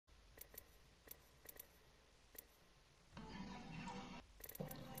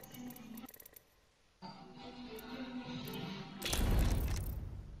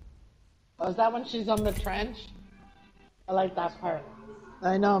Oh, is that when she's on the trench? I like that part.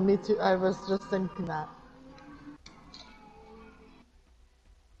 I know, me too. I was just thinking that.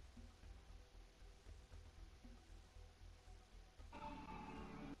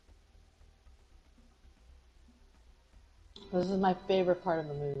 This is my favorite part of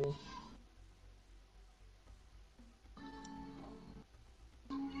the movie.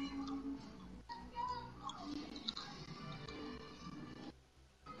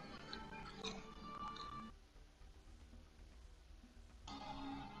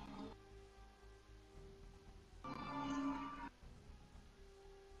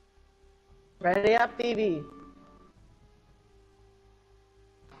 Ready up, Phoebe.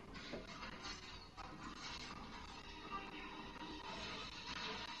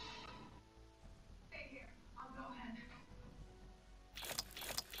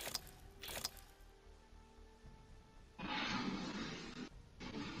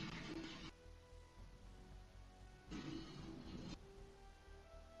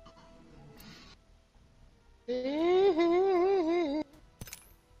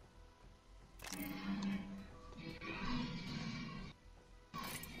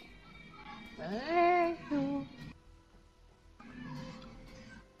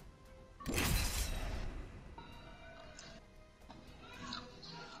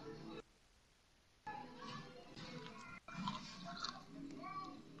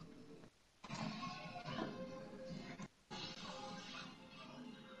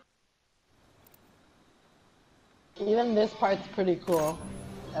 Even this part's pretty cool.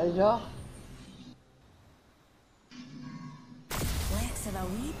 Let's have a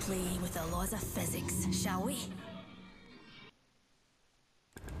wee play with the laws of physics, shall we?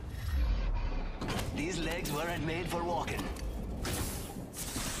 These legs weren't made for walking.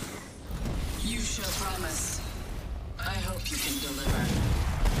 You show promise. I hope you can deliver.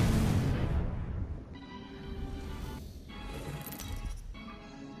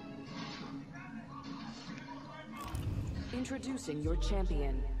 Introducing your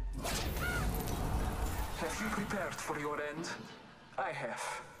champion. Have you prepared for your end? I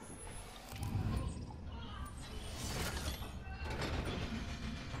have.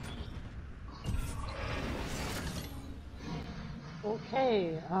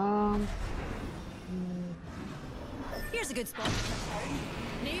 Okay, Here's a good spot.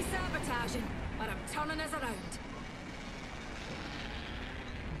 No sabotaging, or I'm turning us around.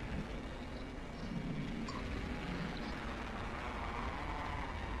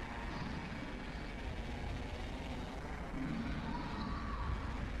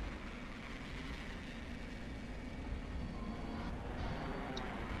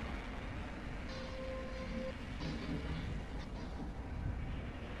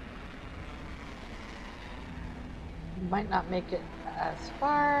 might not make it as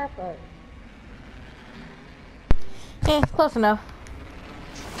far, but Close enough.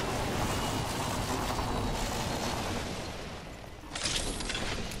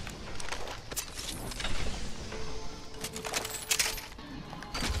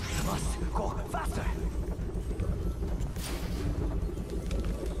 You must go faster.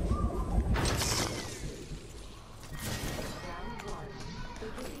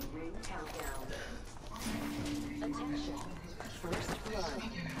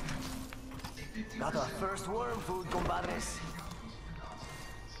 Got our first worm food, compadres.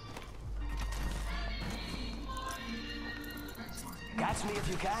 Catch me if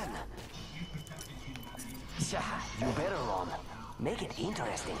you can. You better run. Make it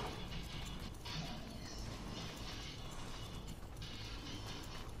interesting.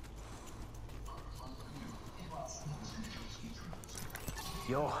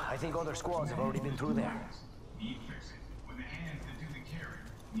 Yo, I think other squads have already been through there. Need fix it. When the hands that do the carrying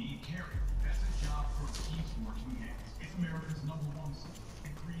need carrying, that's a job for keeps working hands. It's America's #1 source.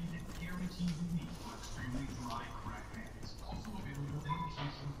 And created it guarantees relief for extremely dry crack hands. Also available in the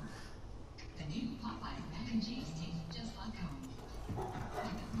Houston River. The new Popeye mac and cheese tastes just like home.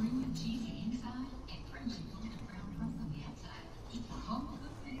 With the premium cheesy inside and crunchy golden brown crust on the outside. It's a home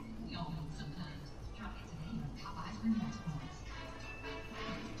cooked thing we all need sometimes. Try it today with Popeye's Rewards Points.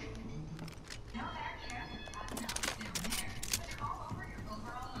 No back here. Down there. But you're all over your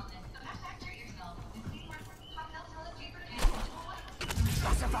overall wellness. So have back treat yourself. With City Mark cocktail toilet paper and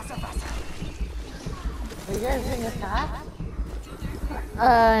Faster, faster, faster. are you guys being attacked?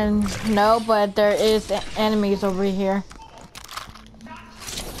 No, but there is enemies over here.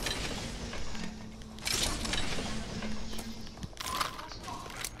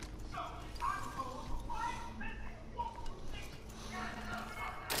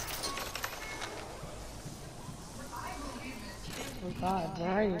 Oh god,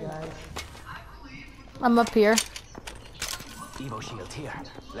 where are you guys? I'm up here. Evo shield here.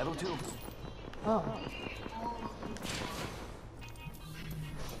 Level 2. Oh.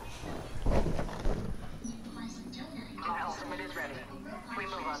 My ultimate is ready. We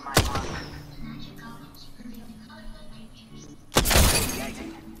move on my mark.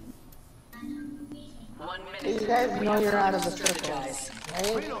 One minute. You guys know you're out of the circle, right?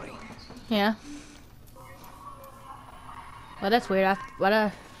 Reloading. Yeah. Well, that's weird.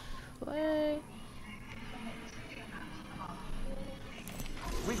 What?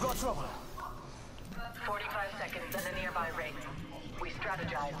 45 seconds and a nearby ring. We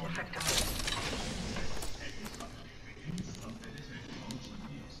strategize effectively.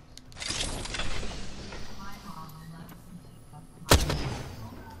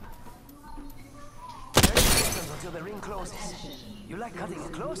 Until the ring closes. You like cutting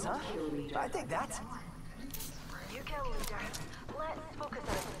it close, huh? I take that. You kill leader. Let's focus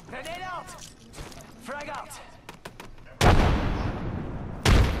on Grenade out! Frag out!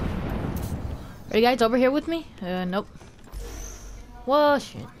 Are you guys over here with me? Nope. Whoa,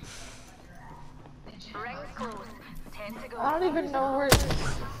 shit. rings close. 10 to go. I don't even know where.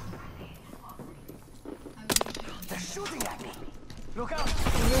 They're shooting at me! Look out!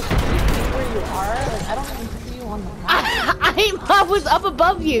 Where you are? Like, I don't even see you on the map. I was up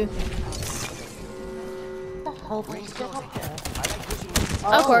above you. What the hell? Did you get up there?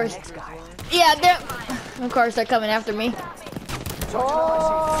 Of course. Next guy. Yeah, they're. Of course, they're coming after me.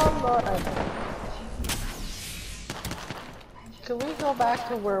 Oh Lord. Can we go back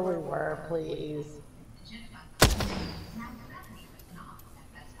to where we were, please?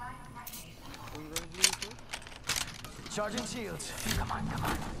 Charging shields. Come on, come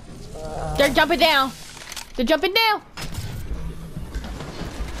on. They're jumping down. They're jumping down.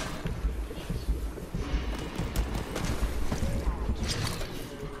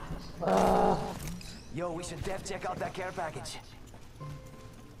 Yo, we should def check out that care package.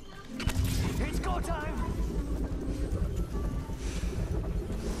 It's go time!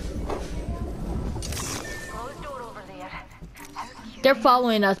 Closed door over there. They're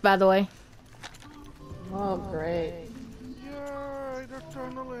following us, by the way. Oh, great. Yay, they're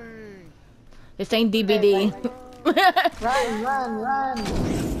tunneling. This ain't DBD. Run, run, run!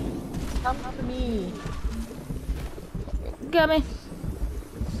 Come to me. Got me.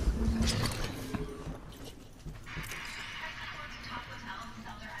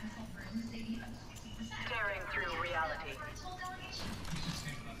 Tearing through reality.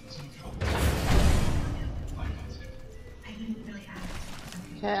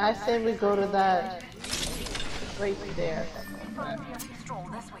 Okay, I say we go to that right there. Stroll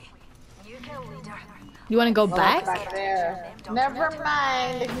this way. You kill leader. You want to go Oh, back? back there. Never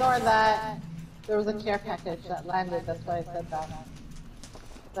mind, ignore that. There was a care package that landed, that's why I said that.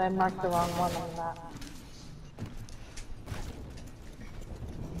 So I marked the wrong one on that.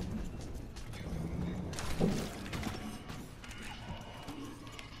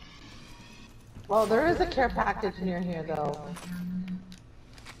 Well, there is a care package near here, though.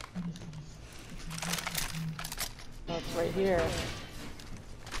 Oh, it's right here.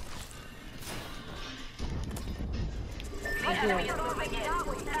 Right here.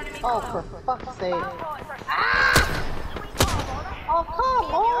 Oh, for fuck's sake. Ah! Oh, come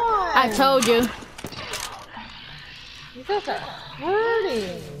on! I told you. You guys are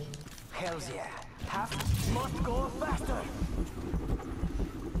hurting. Hells yeah. Must go faster.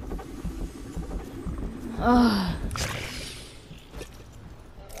 Ugh.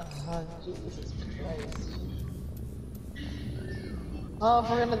 Oh, Jesus Christ. Oh, if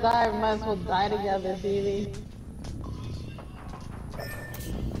we're gonna die, we might as well die together, baby.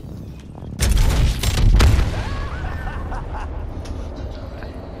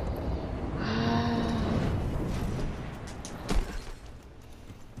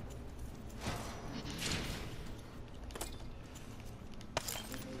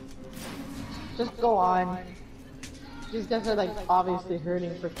 Just go on. These guys are like obviously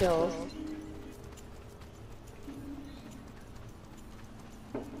hurting for kills.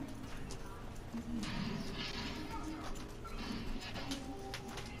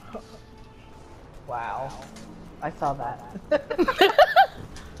 Wow. I saw that.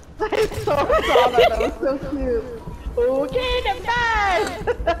 I saw that. That was so cute. Okay, the best!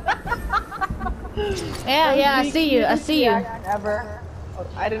 Yeah, I see you. I see you. Ever. Oh,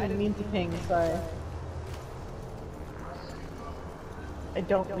 I didn't mean to ping, sorry. I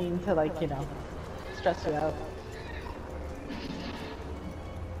don't mean to, like, you know, stress you out.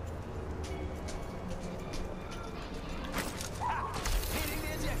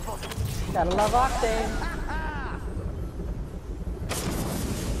 Gotta love Octane.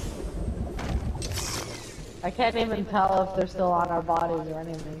 I can't even tell if they're still on our bodies or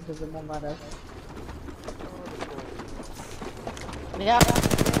anything because it won't let us. Yep,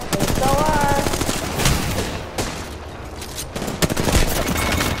 they still are.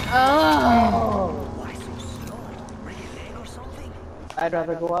 Oh. Why so slow? Break a leg or something? I'd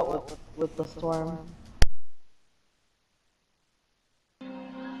rather go out with the storm.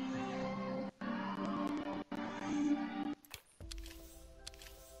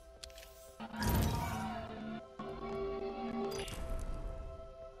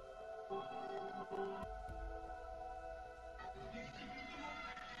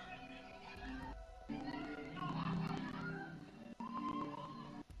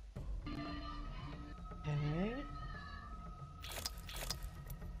 Okay.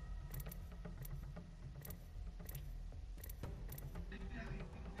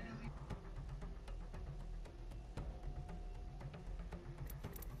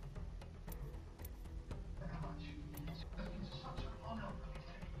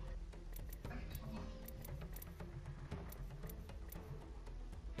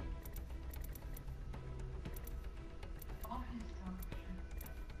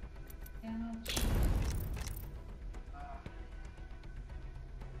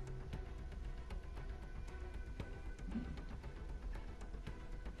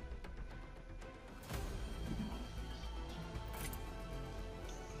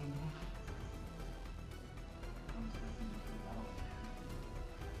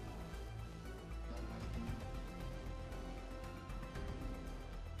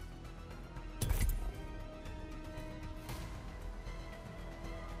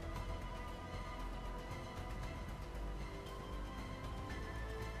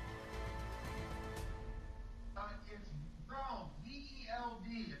 It's Veld, V-E-L-D.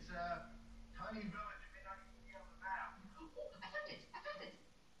 It's a tiny village. You may not even be on the map. Oh, I found it. I found it.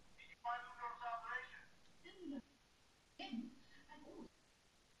 Did you find Ludor's operation? No. Him. And oh.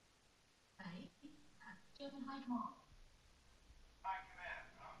 Hey. German High Command. High command,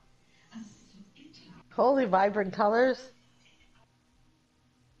 huh? Holy vibrant colors.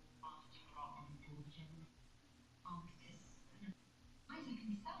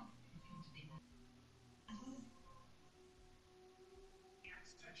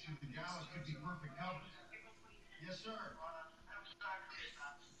 Section of the galley could be perfect cover. Yes, sir.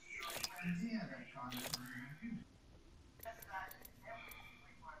 Yeah, that contour.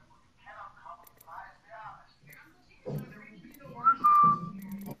 There will be no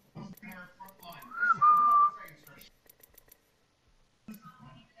argument on our front line.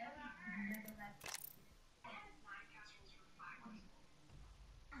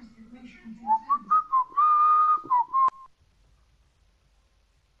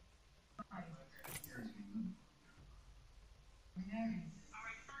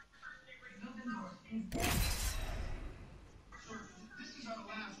 This is our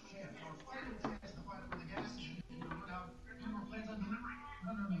last chance. Our final chance to find out where the gas is. Now, do more plans on delivery?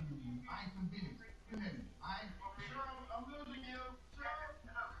 No. I forbid it. Forbid it. Sir, I'm losing you. Sir.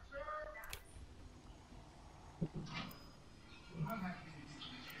 I'm happy to do this.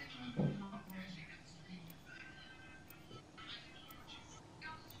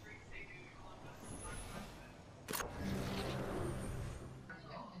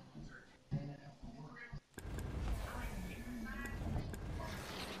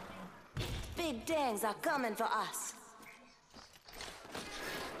 Big things are coming for us.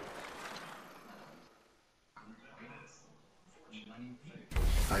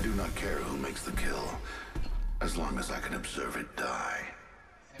 I do not care who makes the kill, as long as I can observe it die.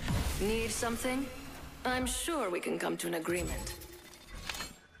 Need something? I'm sure we can come to an agreement.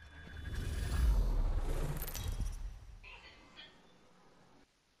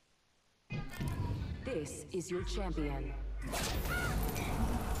 This is your champion.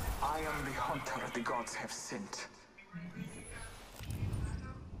 I am the hunter the gods have sent.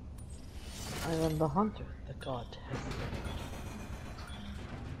 I am the hunter the god has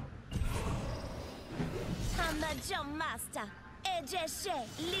I'm the jump master. AJ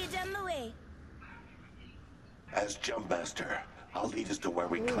lead them the way. As Jump Master, I'll lead us to where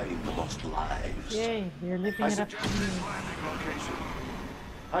we claim the most lives. Yay, you're lifting I it up to suggest me. this landing location.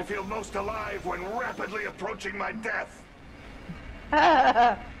 I feel most alive when rapidly approaching my death.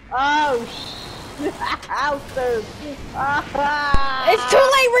 Oh, shit. Outsters. It's too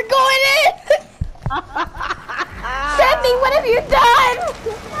late, we're going in! Send me, what have you done?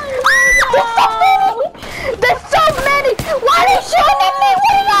 There's so many! Why are they shooting at me?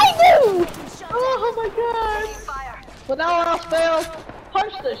 What did I do? Oh my god! When no one else fails,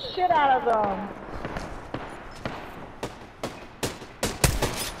 punch the shit out of them!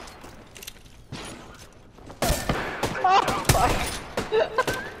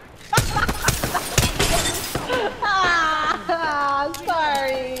 Ah,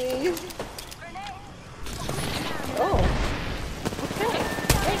 sorry. Oh. Okay.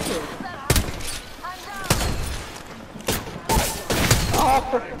 Thank you. Oh,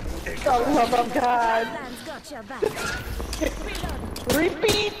 for the love of God. Land's got your back.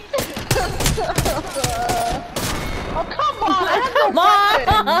 Repeat. Oh, come on. I have no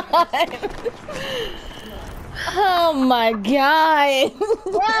weapon. Oh my god.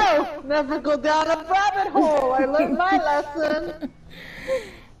 Whoa! Never go down a rabbit hole. I learned my lesson.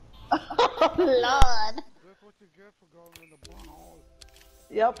 Oh, Lord. That's what you get for going in the black hole.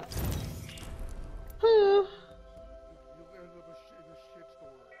 Yep. Whew. You end up in a shit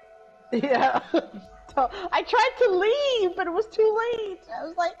store. Yeah. So, I tried to leave, but it was too late. I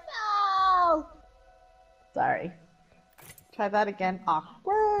was like, no. Sorry. Try that again.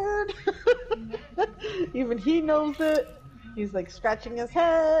 Awkward. Even he knows it. He's like scratching his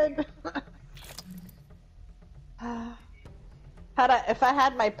head. If I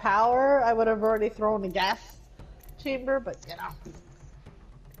had my power, I would have already thrown the gas chamber, but you know.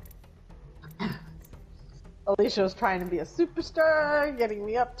 Alicia was trying to be a superstar, getting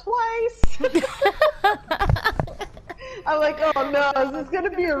me up twice. I'm like, oh no, is this gonna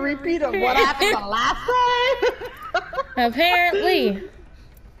be a repeat of what happened the last time? Apparently.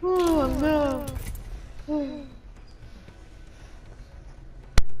 Oh no.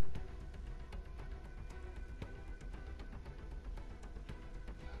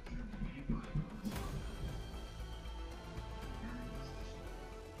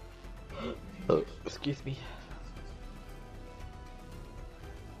 Oh, excuse me.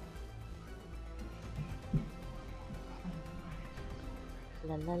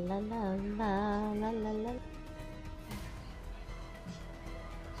 La la la la la la la la.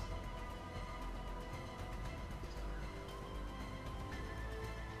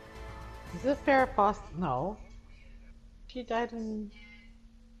 Is it Farrah Fawcett? No. She died in...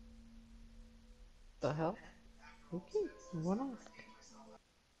 The hell? Okay, what else?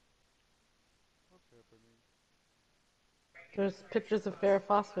 What's happening? There's pictures of Farrah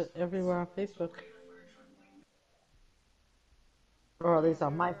Fawcett everywhere on Facebook. Or at least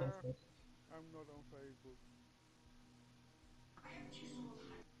on my Facebook. I'm not on Facebook.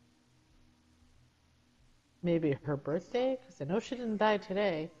 Maybe her birthday? Because I know she didn't die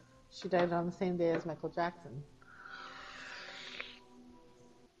today. She died on the same day as Michael Jackson.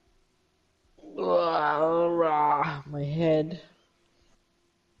 My head.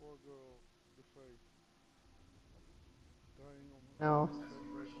 Poor girl, the face. Dying on No.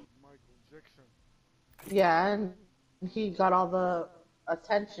 Michael Jackson. Yeah, and he got all the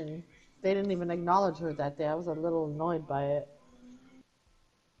attention. They didn't even acknowledge her that day. I was a little annoyed by it.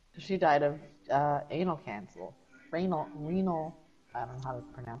 She died of anal cancer. Renal, I don't know how to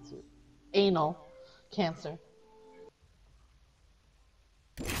pronounce it. Anal cancer.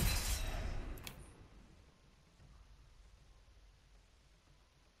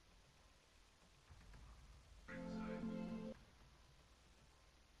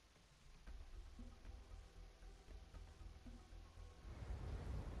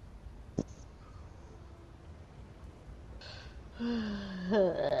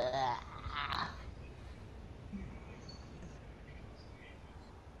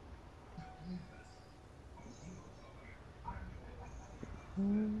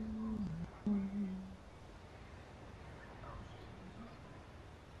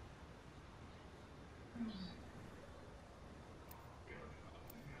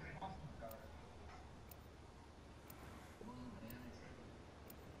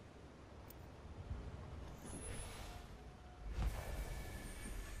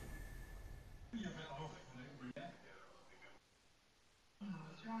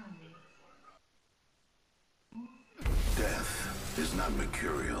 Death is not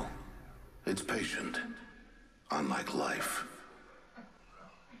mercurial. It's patient. Unlike life.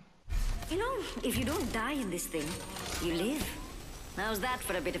 You know, if you don't die in this thing, you live. How's that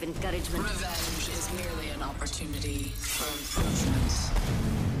for a bit of encouragement? Revenge is merely an opportunity for improvement.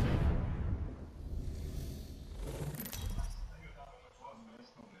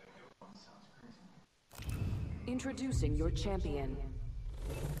 Introducing your champion.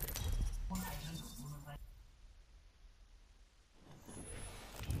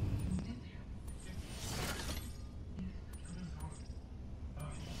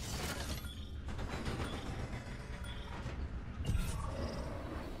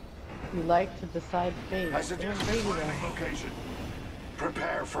 You like to decide fate. I suggest this location.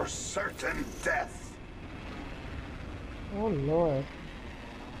 Prepare for certain death. Oh Lord.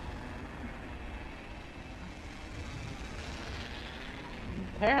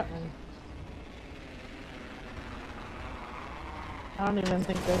 Apparently. I don't even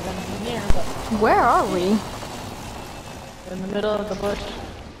think there's anything here, but Where are we? in the middle of the bush.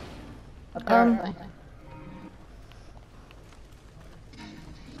 Apparently.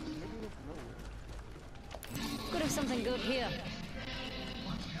 Could have something good here.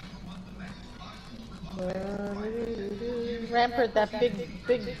 Rampart, that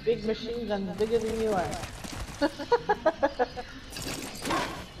big machine gun's bigger than you are.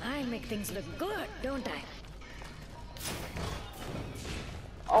 I make things look good, don't I?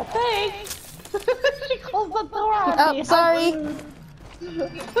 Oh, thanks! She closed the door on me. Oh, sorry.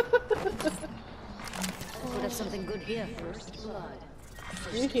 Could have something good here.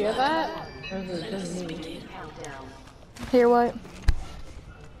 You hear that? Or is it just me? Hear what?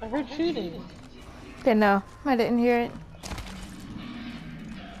 I heard shooting. Okay, no, I didn't hear it.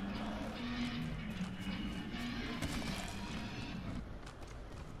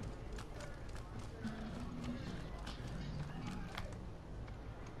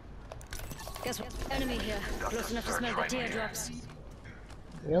 Guess what? Enemy here. Close enough to smell the teardrops.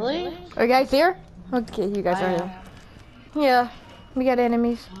 Really? Are you guys here? Okay, you guys are here. Yeah, we got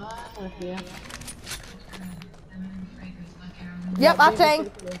enemies. With you. Yep, I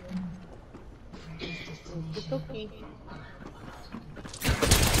think. It's okay.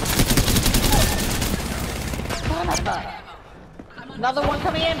 Another one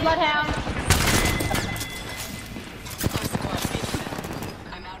coming in, Bloodhound.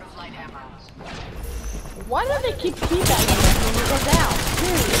 I'm out of light ammo. Why do they keep teabagging us when we go down?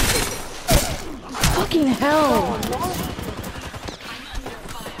 Seriously. Fucking hell.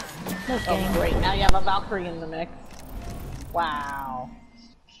 Oh, great. Now you have a Valkyrie in the mix. Wow.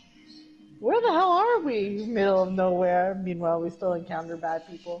 Where the hell are we? Middle of nowhere. Meanwhile, we still encounter bad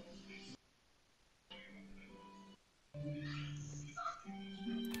people.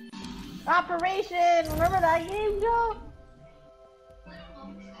 Operation! Remember that game, Joe?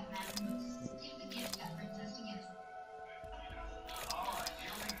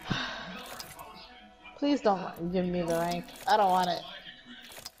 Please don't give me the rank. I don't want it.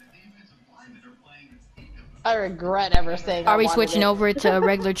 I regret ever saying Are I we wanted switching it. over to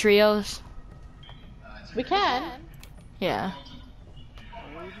regular trios? We can. Yeah.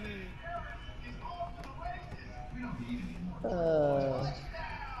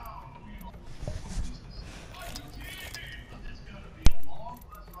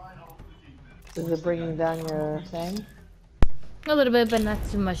 Is it bringing down your thing? A little bit, but not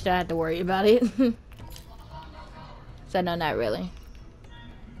too much that I have to worry about it. So no, not really.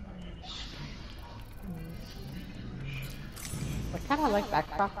 I kind of like that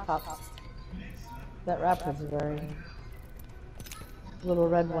crop top that rapper's wearing. Little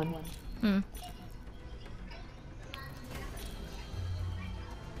red one. Hmm.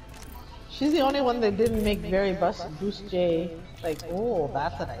 She's the only one that didn't make very Boost J. Like, oh,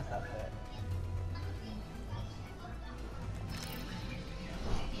 that's a nice outfit.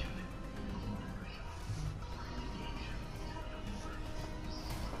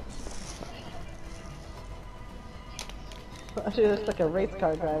 She looks like a race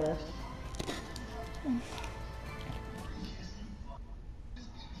car driver.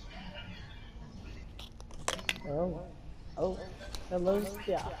 Oh. Oh. Hello,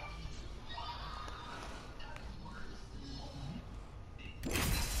 yeah.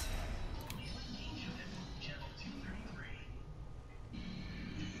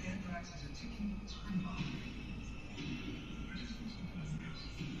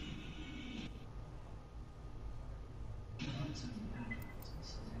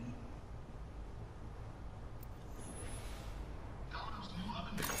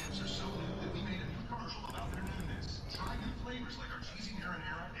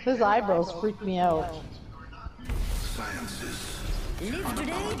 His eyebrows freak me out. Live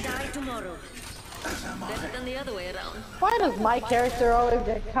today, die tomorrow. Better than the other way around. Why does my character always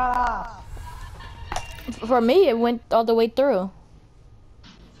get cut off? For me, it went all the way through.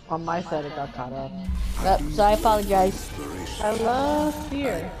 On my side, it got cut off. So I apologize. I love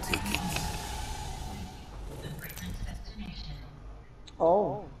fear.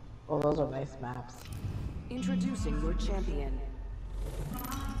 Oh. Oh, those are nice maps. Introducing your champion.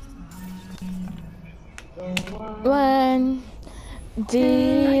 One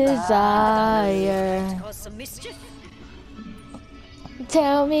desire. Cause some mischief.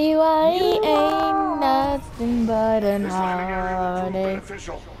 Tell me why ain't nothing but an heartache.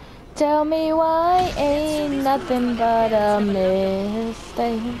 Tell me why ain't nothing but a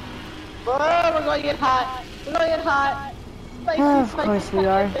mistake. Oh, we're going to get hot. We're going to get hot. Spicy, Oh, of spicy, course we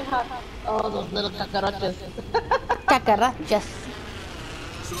are. hot. Oh, those little cucarachas. Cacarachas.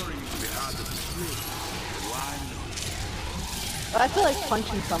 I feel like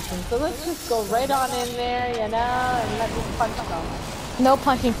punching something, so let's just go right on in there, you know, and let me punch them. No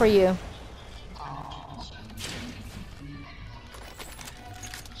punching for you.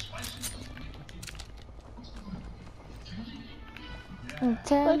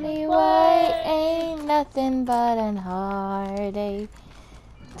 Tell me why ain't nothing but an heartache.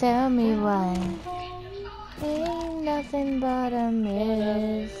 Tell me why ain't nothing but a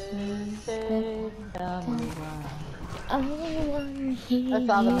mistake. Tell me why. I want to hear I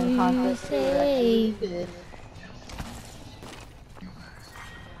saw them in you concert say. too.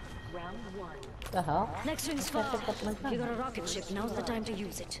 The hell? Next ring's far. You got a rocket ship. Now's the time to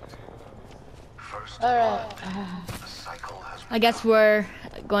use it. Alright. I guess we're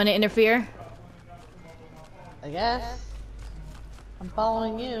going to interfere. I guess. I'm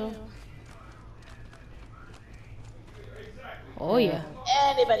following you. Oh yeah.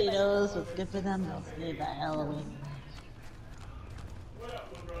 Anybody knows what's good for them, they'll stay by Halloween.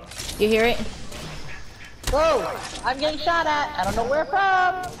 You hear it? Whoa! I'm getting shot at! I don't know where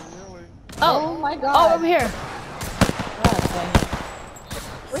from! Oh my god! Oh, over here!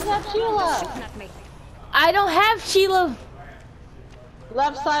 Where's that Sheila? I don't have Sheila!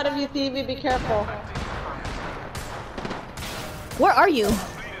 Left side of you, Stevie, be careful. Where are you?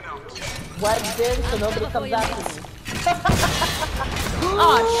 Wedged in so nobody comes after me.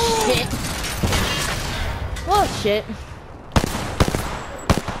 Oh shit! Oh shit!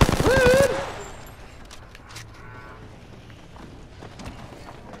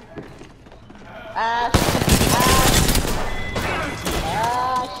 Ah,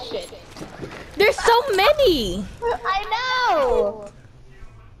 shit. There's so many! I know!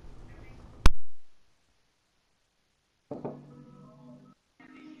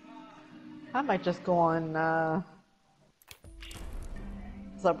 I might just go on,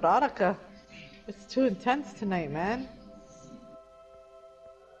 Subnautica. It's too intense tonight, man.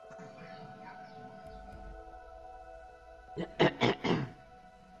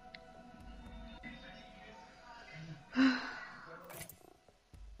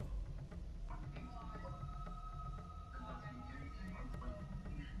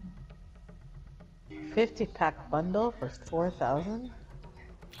 $50-pack bundle for 4,000?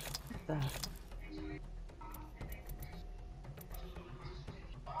 What the?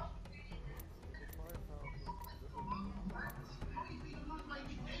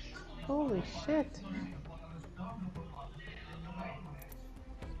 Holy shit.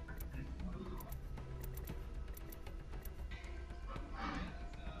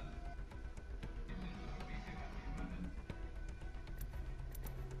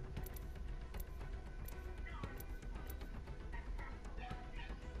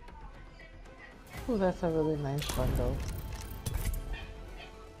 Oh, that's a really nice bundle.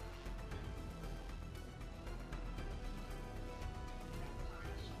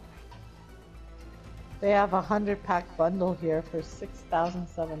 They have a 100-pack bundle here for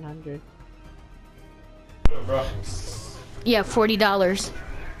 6,700. Yeah, $40.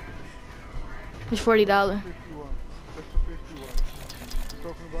 It's $40. 51. That's the 51. We're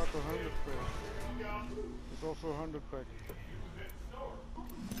talking about the 100 pack. It's also a 100 pack.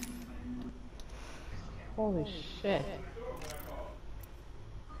 Holy shit.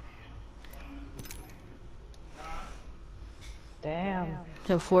 Damn.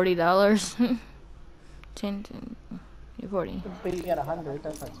 So $40. 10, 40. But you get 100,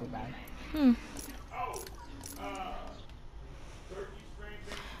 that's not too bad.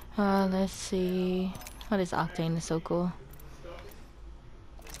 Let's see. Oh, this Octane is so cool.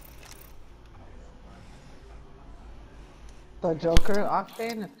 The Joker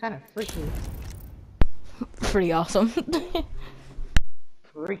Octane is kind of freaky. Pretty awesome.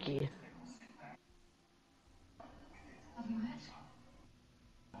 Freaky.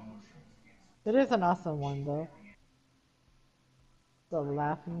 It is an awesome one, though. The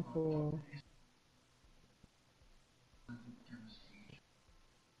Laughing Pool.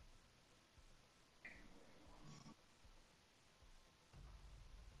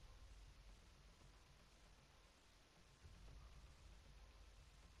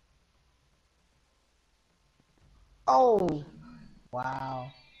 Oh!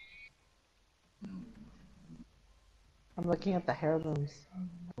 Wow. I'm looking at the heirlooms.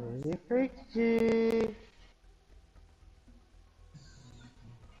 Really freaky.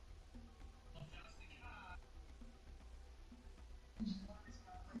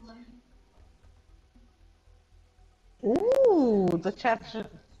 Ooh, the champion.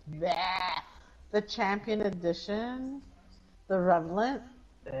 The champion edition. The Revenant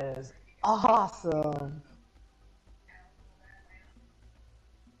is awesome.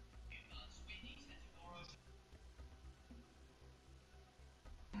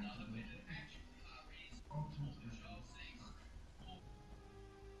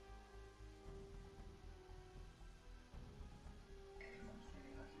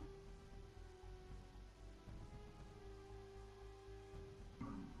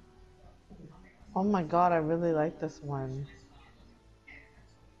 Oh my god, I really like this one.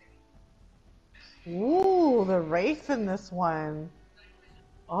 Ooh, the race in this one.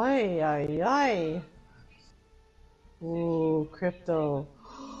 Oi, oi, oi. Ooh, crypto.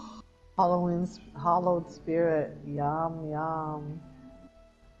 Halloween's hollowed spirit. Yum, yum.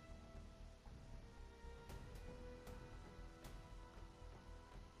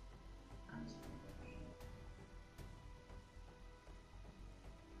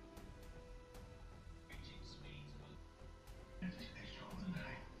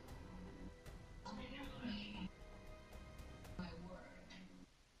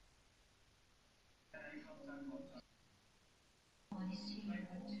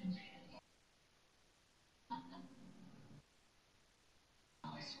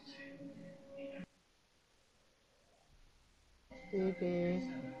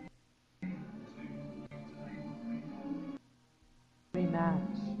 Baby.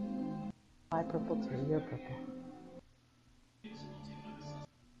 Rematch. My purple to your purple.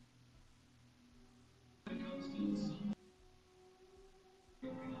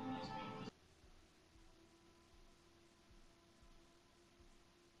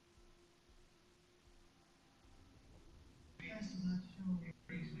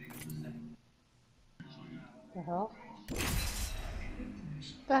 The hell?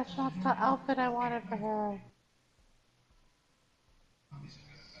 That's not the outfit I wanted for her.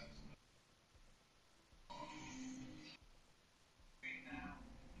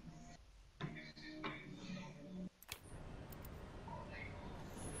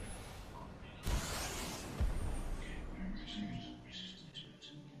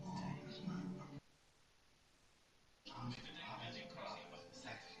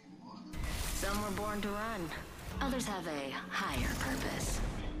 Some were born to run. Others have a higher purpose.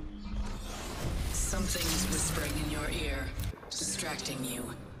 Something's whispering in your ear, distracting you.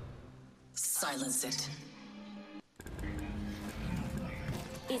 Silence it.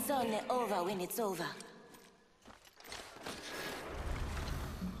 It's only over when it's over.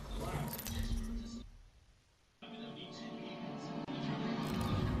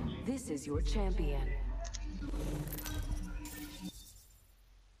 This is your champion.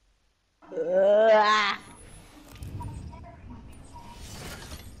 Oh.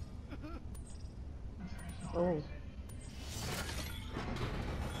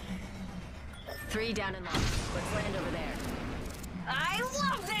 3 down in line. Let's land over there. I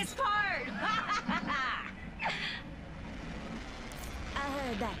love this part! I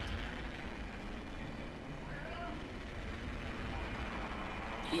heard that.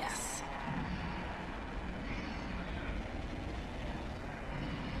 Yes.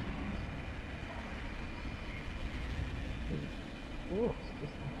 Ooh.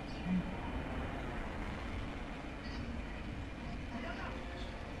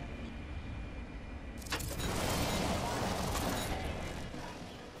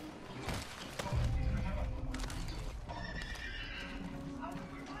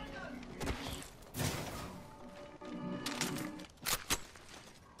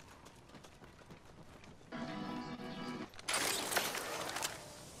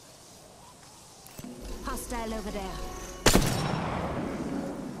 Hostile over there.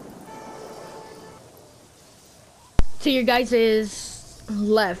 To your guys'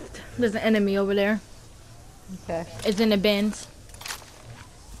 left, there's an enemy over there. Okay. It's in the bins.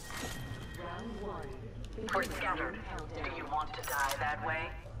 We're scattered. Do you want to die that way?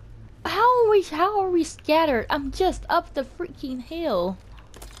 How are we scattered? I'm just up the freaking hill.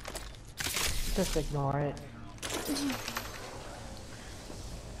 Just ignore it.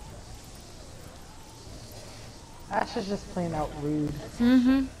 Ash is just plain out rude.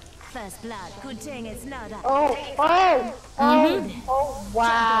 Mm-hmm. First blood. Good thing it's not up. Oh,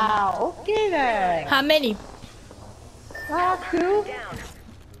 wow. Okay then. How many? 2. Oh,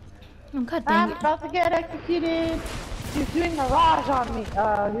 God dang I'm it. about to get executed. He's doing Mirage on me.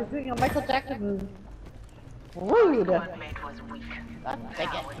 He's doing a Michael Jackson move. Rude. Squad mate was weak. God dang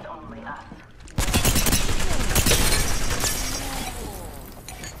Now it. it's only us.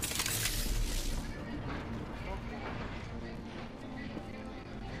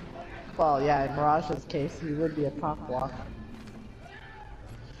 Well, yeah, in Mirage's case, he would be a top block.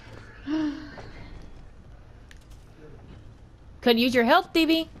 Could use your help,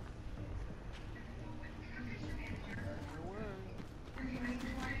 DB.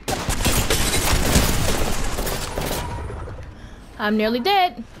 I'm nearly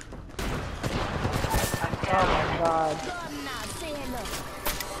dead. Oh my god.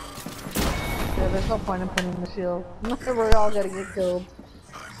 Yeah, there's no point in putting the shield. We're all gonna get killed.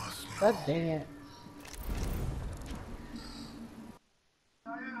 God dang it.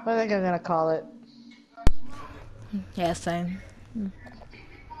 I think I'm gonna call it. Yeah, same.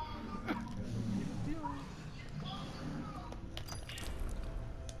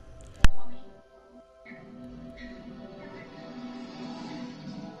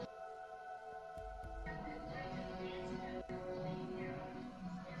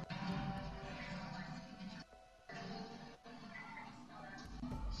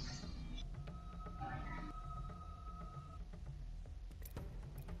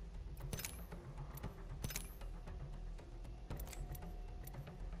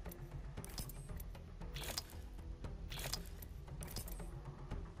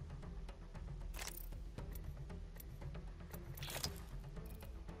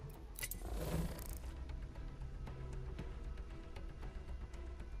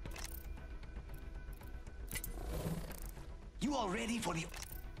 You all ready for the...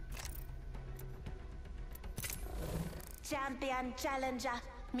 Champion challenger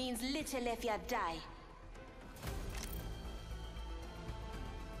means little if you die.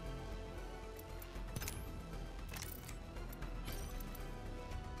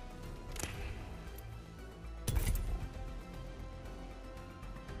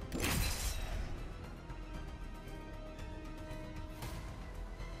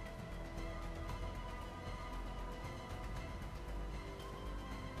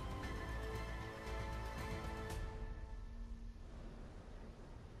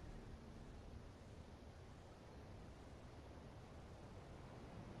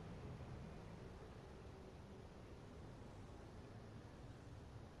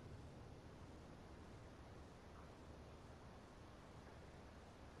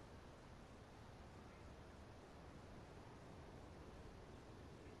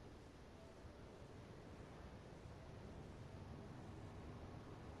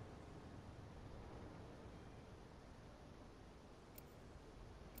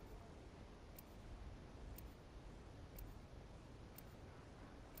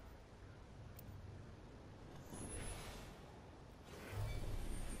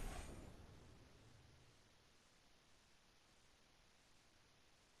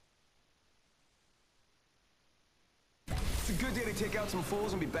 It's a good day to take out some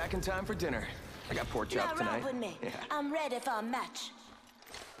fools and be back in time for dinner. I got pork chop tonight. Now run with me. Yeah. I'm ready for a match.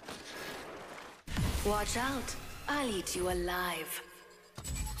 Watch out. I'll eat you alive.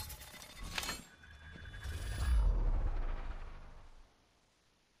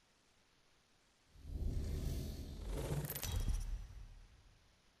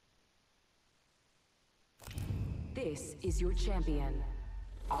 This is your champion.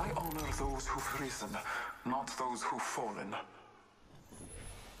 I honor those who've risen, not those who've fallen.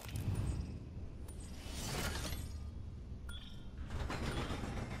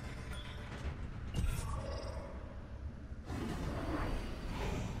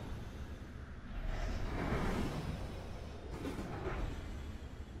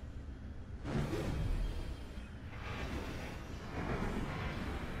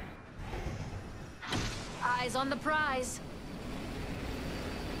 Eyes on the prize.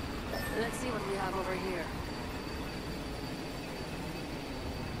 Let's see what we have over here.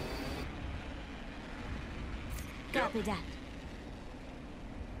 Copy that.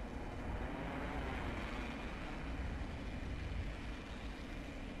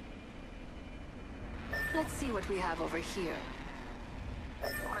 Let's see what we have over here.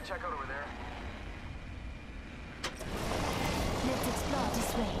 I want to check out over there. Let's explore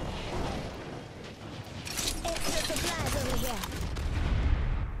this way. Extra supplies over here.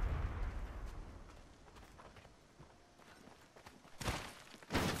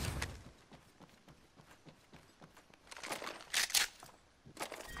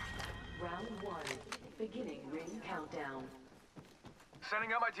 Round 1. Beginning ring countdown.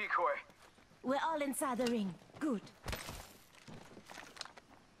 Sending out my decoy. We're all inside the ring. Good.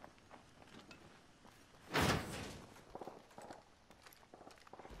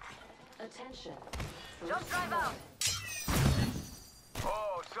 Attention. Just drive out.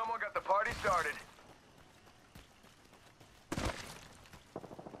 Oh, someone got the party started.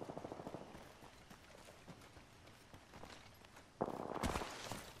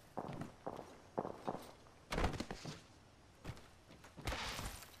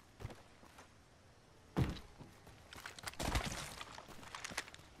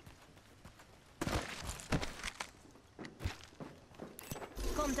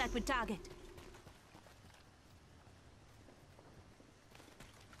 Contact with target.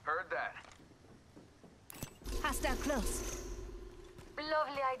 Heard that. Hostile close.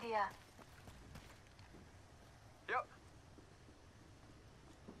 Lovely idea. Yep.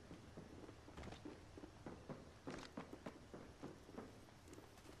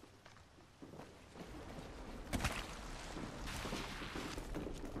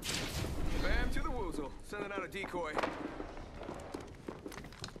 decoy.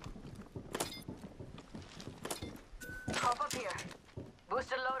 Hop up here.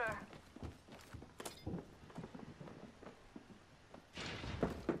 Booster loader.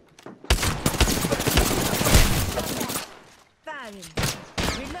 Firing.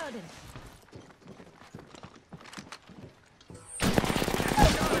 Reloading.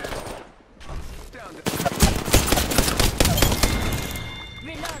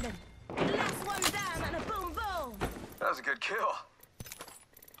 Reloading. Last one down and a boom boom. That was a good kill.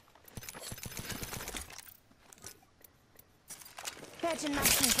 Patching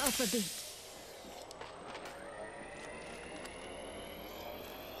myself up a bit.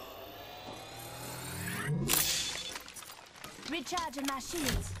 Recharging my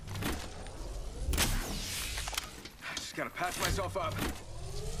shields. Just gotta patch myself up.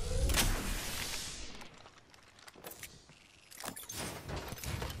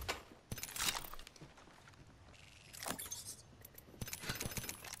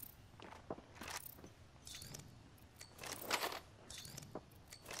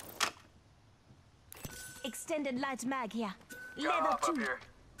 Extended light mag here. Gotta Leather hop up too. here.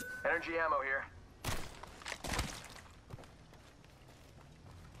 Energy ammo here.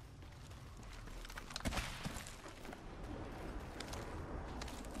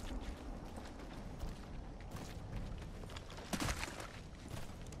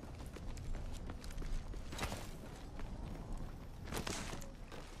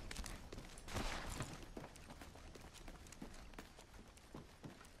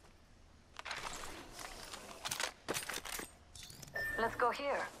 Let's go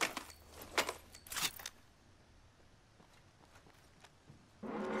here.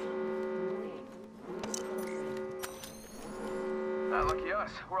 Not lucky us.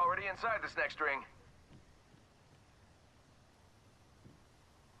 We're already inside this next ring.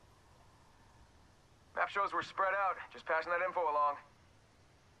 Map shows we're spread out. Just passing that info along.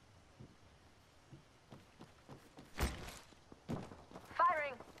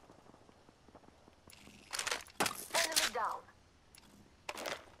 Firing. Enemy down.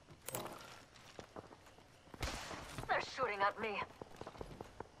 They're shooting at me.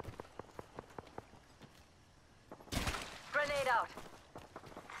 Grenade out.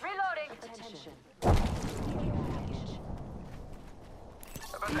 Reloading. Attention. I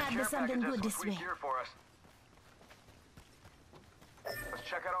bet Might that be care something package has good some this sweet way. gear for us. Let's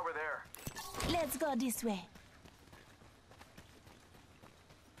check out over there. Let's go this way.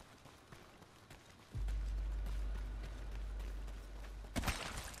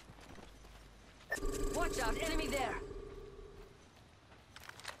 Watch out, enemy there.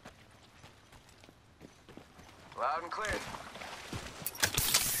 Loud and clear.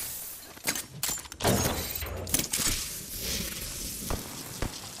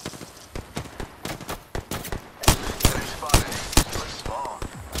 Enemy spotted. Looks small.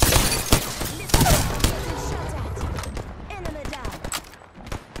 Getting shot at. Enemy down.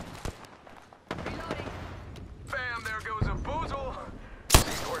 Reloading. Bam, there goes a boozle.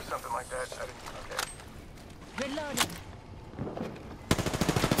 Or something like that. I didn't, okay. Reloading.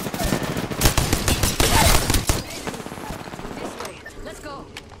 This way. Let's go.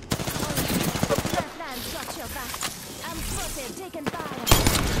 Flatland got your back. I'm spotted, taking fire.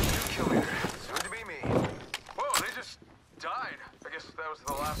 Kill leader. Soon to be me. Whoa, they just died. I guess that was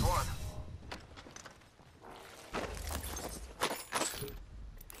the last one.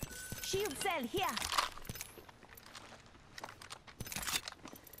 Shield cell here.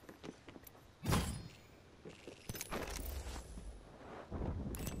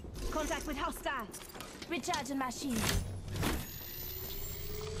 Contact with hostile. Recharging my shield.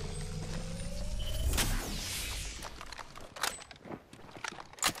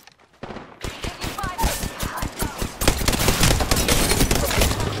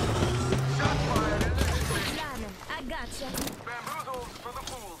 Lineman, I gotcha. Bamboozles for the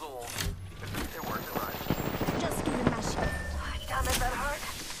foozles. It worked in mine. Just giving my shield. Damn it, that hurt.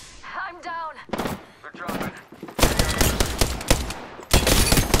 I'm down. They're dropping.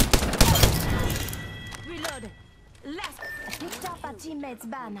 Reloading. Last. Picked up a teammate's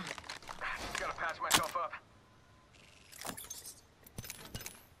banner. Just gotta patch myself up.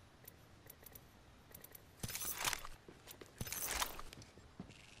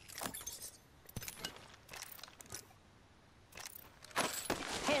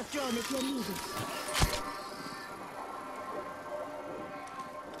 Health drone if you need it.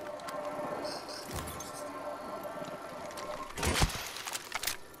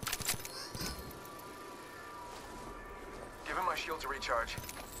 Give him my shield to recharge.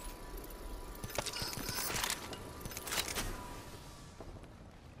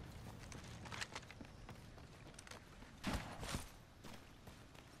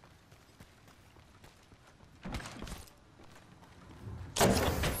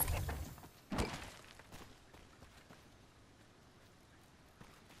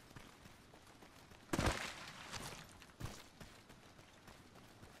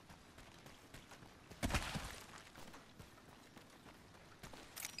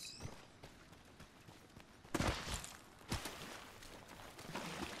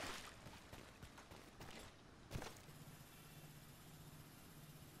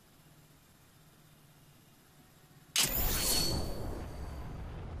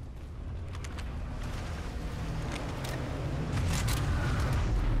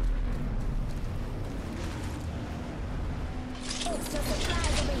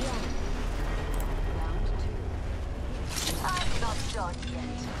 Not yet.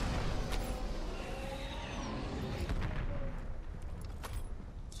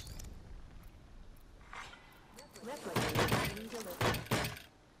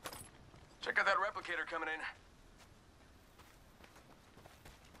 Check out that replicator coming in.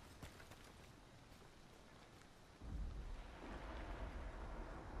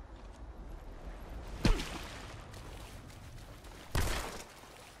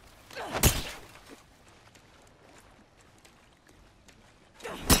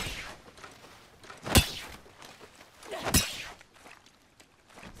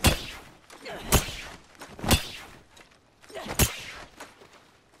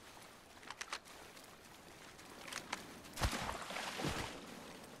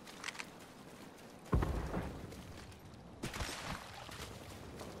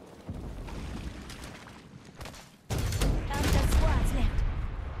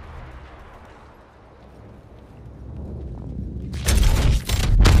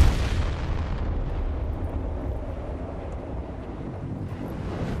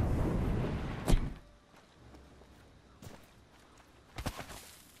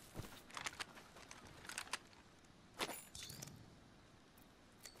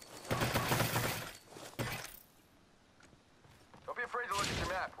 Afraid to look at your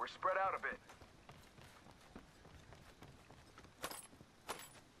map. We're spread out a bit.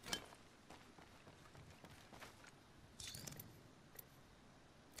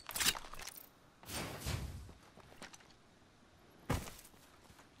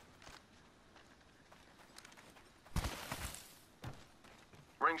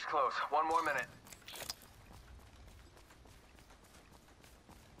 Ring's close. One more minute.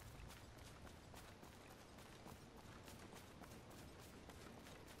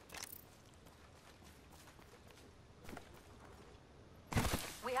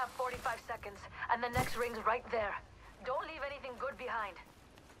 We have 45 seconds, and the next ring's right there. Don't leave anything good behind.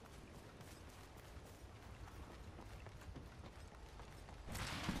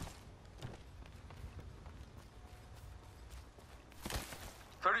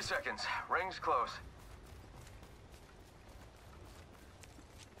 Seconds. Ring's close.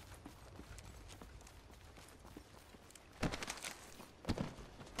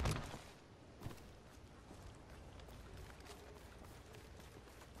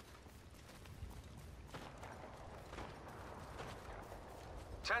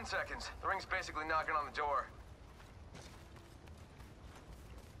 Ten seconds. The ring's basically knocking on the door.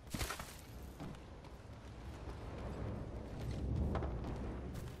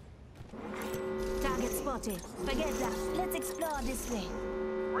 Target spotted. Forget that. Let's explore this way.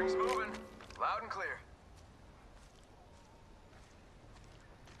 Ring's moving. Loud and clear.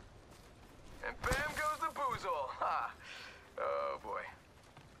 And bam goes the boozle. Ha! Oh boy.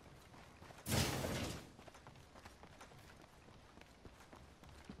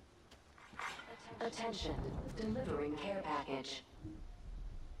 Attention. Delivering care package.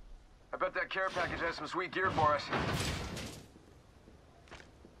 I bet that care package has some sweet gear for us.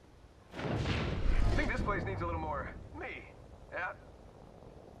 I think this place needs a little more me. Yeah?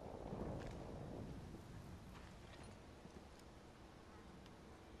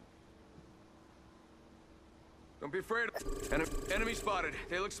 Don't be afraid. Enemy spotted.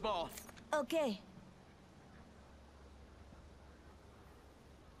 They look small. Okay.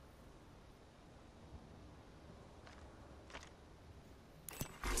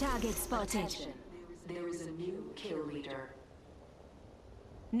 Target spotted. Attention. There is a new kill leader.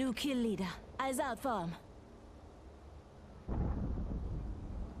 New kill leader. Eyes out for him.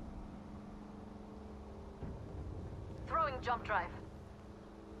 Throwing jump drive.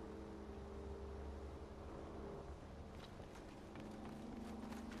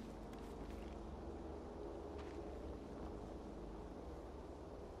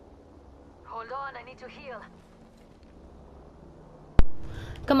 Hold on, I need to heal.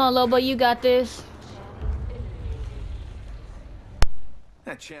 Come on, Lobo, you got this.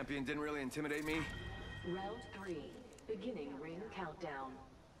 That champion didn't really intimidate me. Round 3. Beginning ring countdown.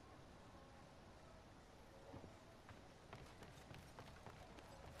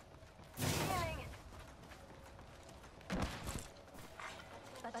 Healing.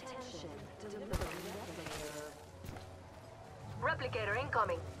 Attention. Delivering replicator. Replicator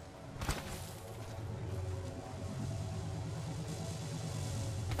incoming.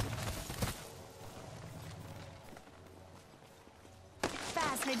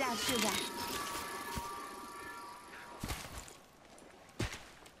 Fast without sugar.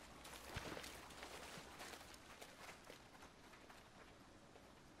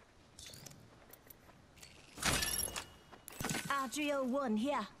 R301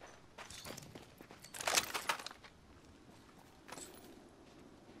 here.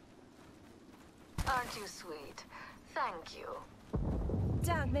 Aren't you sweet? Thank you.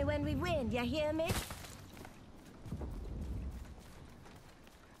 Thank me when we win, you hear me?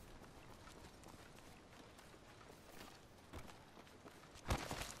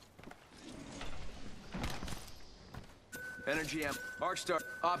 Energy amp, arc star,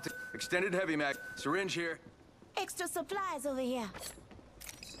 optic, extended heavy mag, syringe here. Extra supplies over here.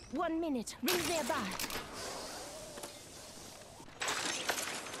 1 minute, rings nearby.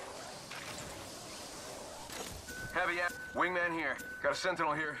 Heavy amp, wingman here. Got a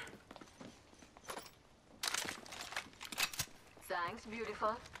sentinel here. Thanks,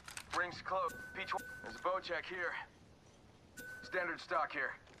 beautiful. Rings close. P20. There's a bow check here. Standard stock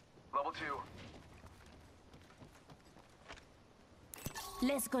here. Level 2.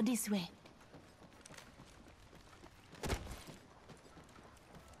 Let's go this way.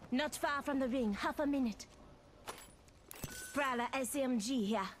 Not far from the ring, half a minute. Prowler SMG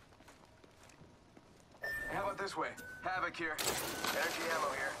here. How about this way? Havoc here. Energy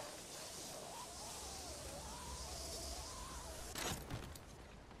ammo here.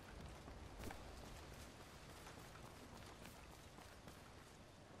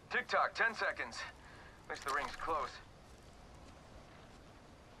 Tick-tock, 10 seconds. At least the ring's close.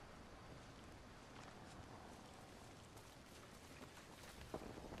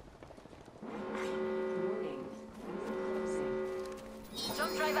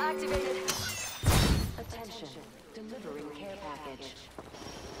 Jump drive activated. Attention. Delivering care package.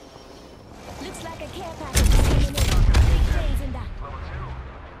 Looks like a care package is coming in. Big things in that. Level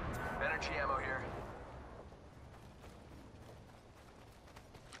 2. Energy ammo here.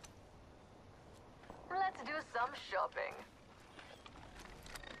 Let's do some shopping.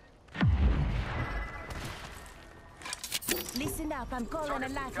 Listen up, I'm calling a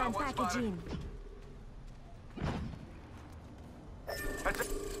lifeline package in. That's it.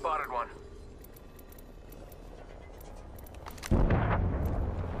 Spotted one.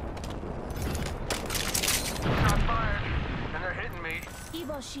 Shot fired. And they're hitting me.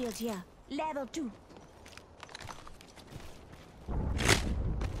 Evo shield here. Level 2.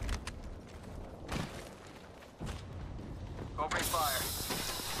 Opening fire.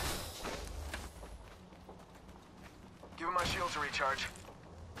 Give him my shield to recharge.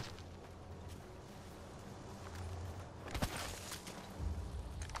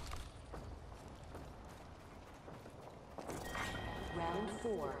 Round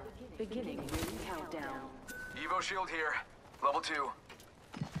 4. Beginning ring countdown. Evo shield here. Level 2.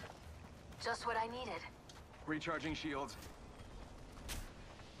 Just what I needed. Recharging shields.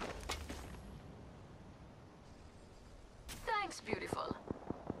 Thanks, beautiful.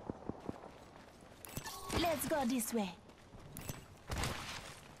 Let's go this way.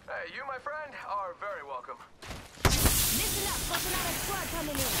 Hey, you, my friend, are very welcome. Listen up, got another squad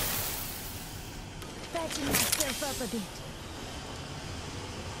coming in. Patching myself up a bit.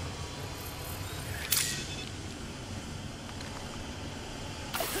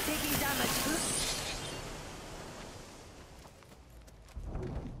 Taking damage.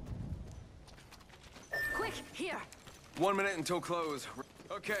 Quick, here. 1 minute until close.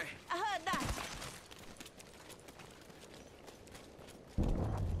 Okay. I heard that.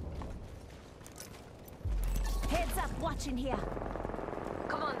 Heads up, watching here.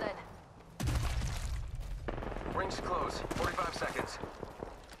 Come on then. Rings close. 45 seconds.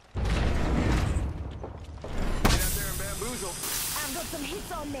 Get out there and bamboozle. I've got some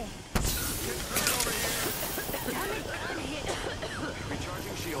hits on me. Get through over here. Damn it, I'm hit.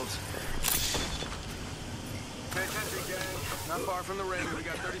 Recharging shields. Pay attention, gang. Not far from the ring. We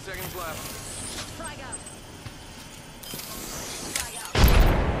got 30 seconds left. Frag out.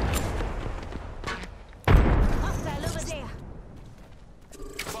 Hostile over there.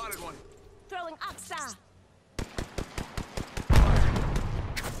 Spotted one. Throwing Oxstar.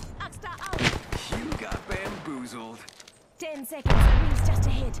 Oxstar out. You got bamboozled. 10 seconds. Rings just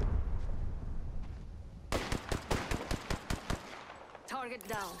ahead. Target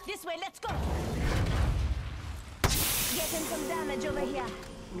down. This way, let's go. Getting some damage over here.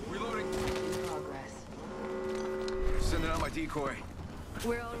 Reloading. In progress. Sending out my decoy.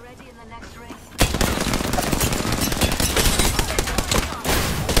 We're already in the next ring.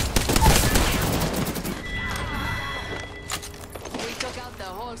 We took out the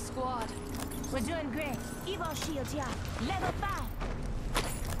whole squad. We're doing great. Evo shield here. Level 5.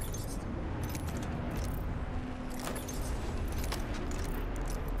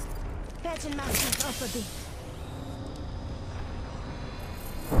 Patching myself up a bit.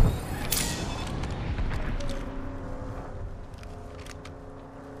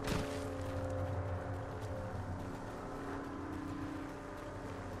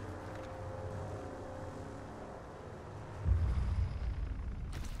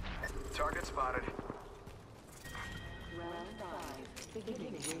 Target spotted.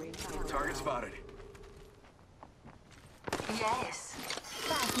 Target spotted. Yes.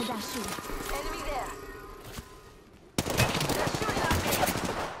 Pass me that shoe. Enemy there. They're shooting at me.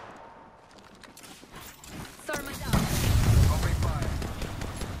 Thermite down. Opening fire.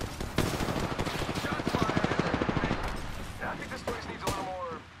 Shots fired. I think this place needs a little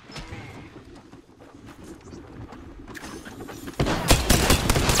more me.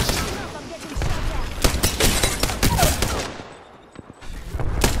 I'm getting shot at.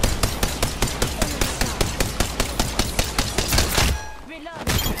 Reload.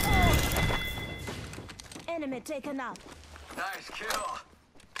 Enemy taken out. Nice kill.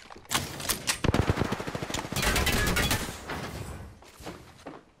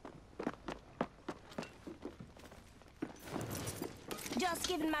 Just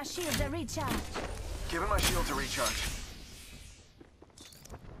giving my shields a recharge. Giving my shield to recharge.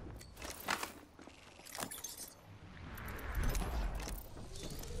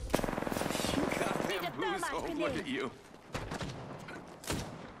 Goddamn boozle, look at you.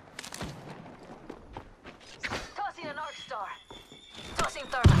 Tossing an arc star. Tossing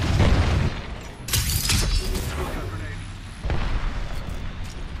thermite.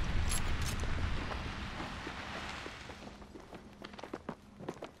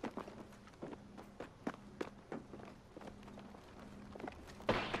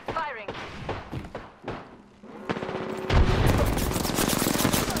 Firing.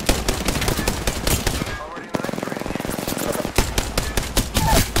 Already in the next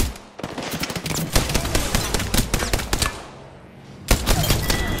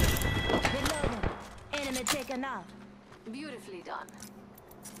Reloading. Enemy taken out. Beautifully done.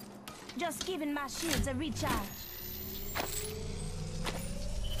 Just giving my shields a recharge.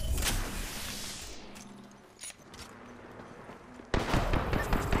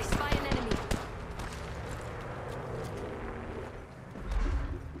 I spy an enemy.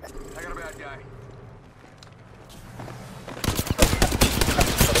 I got a bad guy.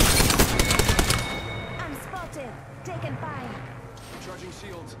 I'm spotted. Taking fire. Charging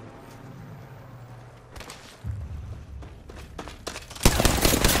shields.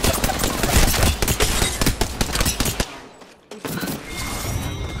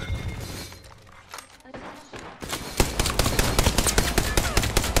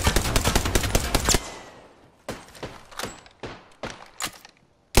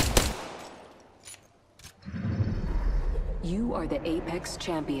 You are the Apex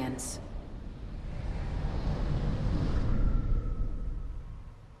Champions.